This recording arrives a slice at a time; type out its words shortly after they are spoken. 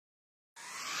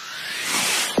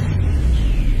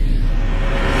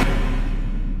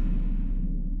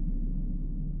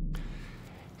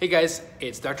Hey guys,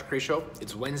 it's Dr. Kray Show.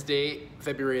 It's Wednesday,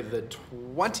 February the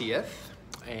 20th,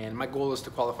 and my goal is to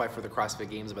qualify for the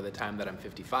CrossFit Games by the time that I'm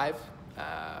 55.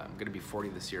 I'm gonna be 40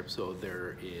 this year, so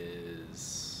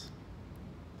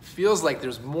feels like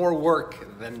there's more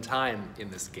work than time in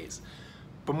this case.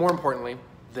 But more importantly,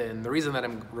 the reason that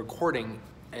I'm recording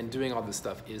and doing all this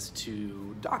stuff is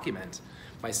to document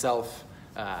myself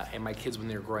and my kids when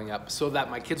they're growing up, so that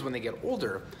my kids, when they get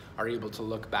older, are able to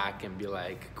look back and be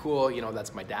like, cool, you know,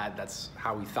 that's my dad, that's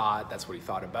how he thought, that's what he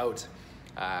thought about.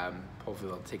 Hopefully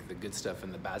they'll take the good stuff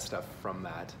and the bad stuff from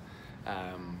that.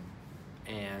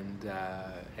 And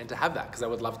to have that, because I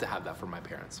would love to have that for my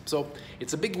parents. So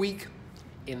it's a big week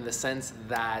in the sense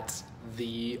that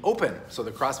the Open, so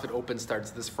the CrossFit Open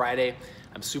starts this Friday.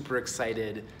 I'm super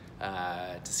excited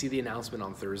to see the announcement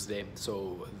on Thursday.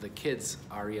 So the kids,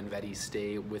 Ari and Vetty,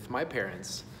 stay with my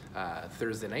parents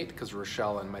Thursday night, because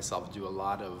Rochelle and myself do a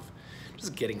lot of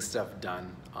just getting stuff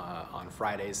done on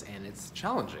Fridays, and it's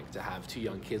challenging to have two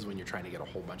young kids when you're trying to get a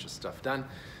whole bunch of stuff done.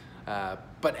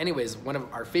 But anyways, one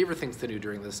of our favorite things to do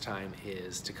during this time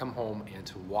is to come home and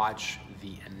to watch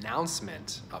the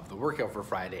announcement of the workout for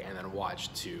Friday, and then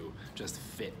watch two just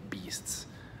fit beasts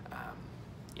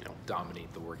you know,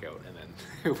 dominate the workout, and then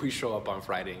we show up on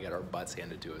Friday and get our butts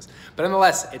handed to us. But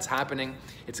nonetheless, it's happening,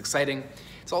 it's exciting.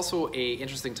 It's also a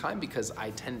interesting time because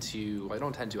I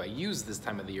use this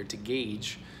time of the year to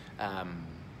gauge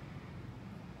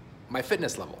my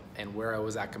fitness level and where I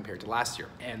was at compared to last year.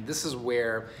 And this is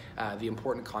where the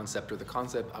important concept, or the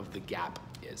concept of the gap,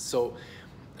 is. So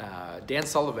Dan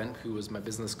Sullivan, who is my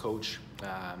business coach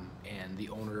and the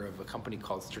owner of a company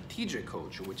called Strategic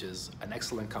Coach, which is an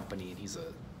excellent company, and he's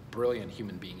a brilliant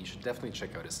human being. You should definitely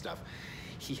check out his stuff.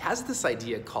 He has this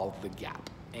idea called the gap.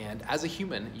 And as a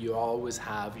human, you always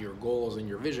have your goals and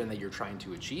your vision that you're trying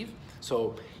to achieve.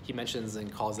 So he mentions and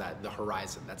calls that the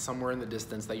horizon. That's somewhere in the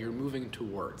distance that you're moving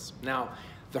towards. Now,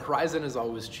 the horizon is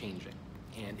always changing.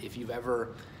 And if you've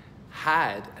ever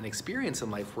had an experience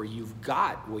in life where you've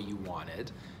got what you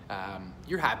wanted,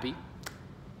 you're happy,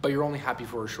 but you're only happy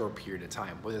for a short period of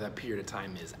time, whether that period of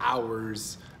time is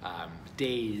hours,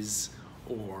 days,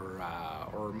 or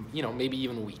you know, maybe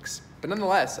even weeks. But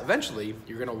nonetheless, eventually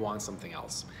you're gonna want something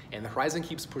else. And the horizon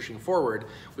keeps pushing forward,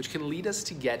 which can lead us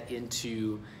to get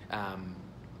into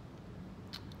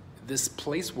this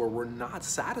place where we're not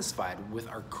satisfied with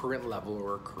our current level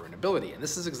or our current ability. And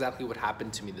this is exactly what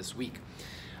happened to me this week.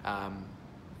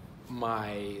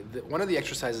 One of the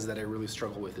exercises that I really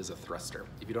struggle with is a thruster.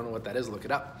 If you don't know what that is, look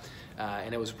it up.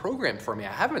 And it was programmed for me.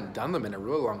 I haven't done them in a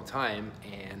really long time,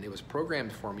 and it was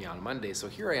programmed for me on Monday. So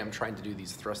here I am trying to do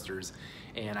these thrusters,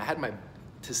 and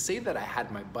to say that I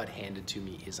had my butt handed to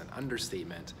me is an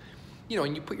understatement. You know,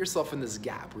 and you put yourself in this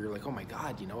gap where you're like, oh my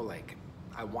God, you know, like,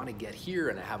 I want to get here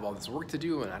and I have all this work to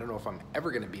do, and I don't know if I'm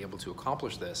ever going to be able to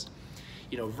accomplish this,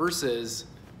 you know, versus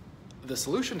the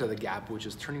solution to the gap, which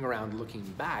is turning around, looking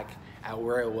back at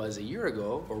where I was a year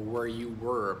ago, or where you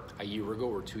were a year ago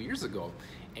or 2 years ago,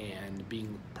 and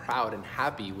being proud and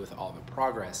happy with all the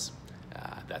progress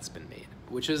that's been made,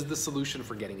 which is the solution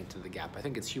for getting into the gap. I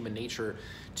think it's human nature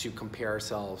to compare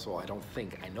ourselves. Well,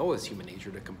 I know it's human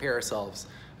nature to compare ourselves,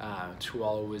 to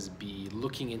always be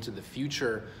looking into the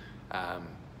future.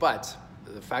 But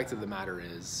the fact of the matter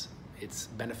is, it's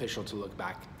beneficial to look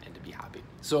back and to be happy.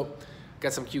 So,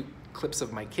 got some cute clips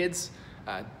of my kids.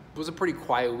 It was a pretty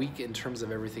quiet week in terms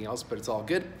of everything else, but it's all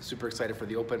good. Super excited for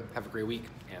the Open. Have a great week,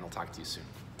 and I'll talk to you soon.